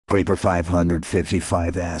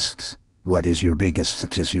Creeper555 asks, what is your biggest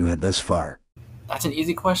success you had thus far? That's an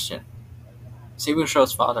easy question. Saving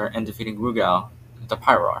Shroud's father and defeating Rugal, the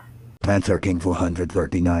Pyroar. Panther King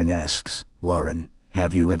 439 asks, Loren,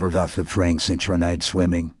 have you ever thought of trying synchronized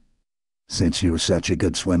swimming? Since you're such a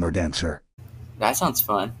good swimmer dancer. That sounds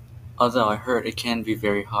fun, although I heard it can be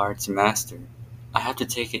very hard to master. I have to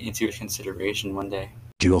take it into consideration one day.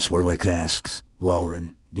 Jules Warwick asks,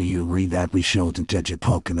 Loren, do you read that we shouldn't judge a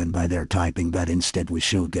Pokemon by their typing, but instead we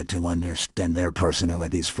should get to understand their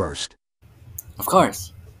personalities first? Of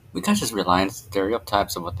course, we can't just rely on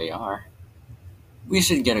stereotypes of what they are. We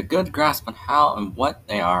should get a good grasp on how and what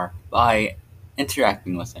they are by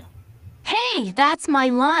interacting with them. Hey, that's my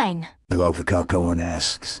line. Lofacocoan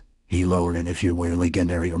asks, hey Loren, if you were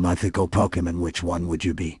legendary or mythical Pokemon, which one would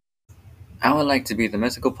you be? I would like to be the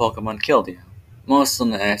mythical Pokemon Killdeer, most on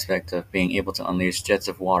the aspect of being able to unleash jets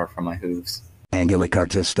of water from my hooves. Angelic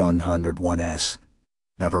Artist on 101 asks,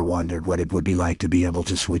 ever wondered what it would be like to be able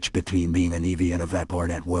to switch between being an Eevee and a Vaporeon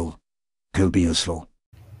at will? Could be useful.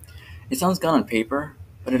 It sounds good on paper,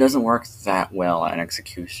 but it doesn't work that well in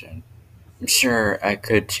execution. I'm sure I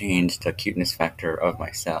could change the cuteness factor of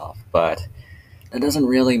myself, but that doesn't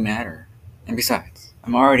really matter. And besides,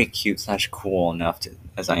 I'm already cute/cool enough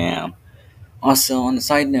as I am. Also, on the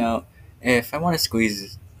side note, if I want to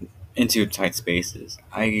squeeze into tight spaces,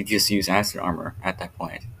 I just use acid armor at that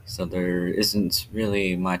point, so there isn't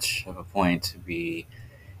really much of a point to be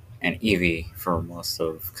an Eevee for most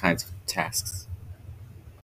of kinds of tasks.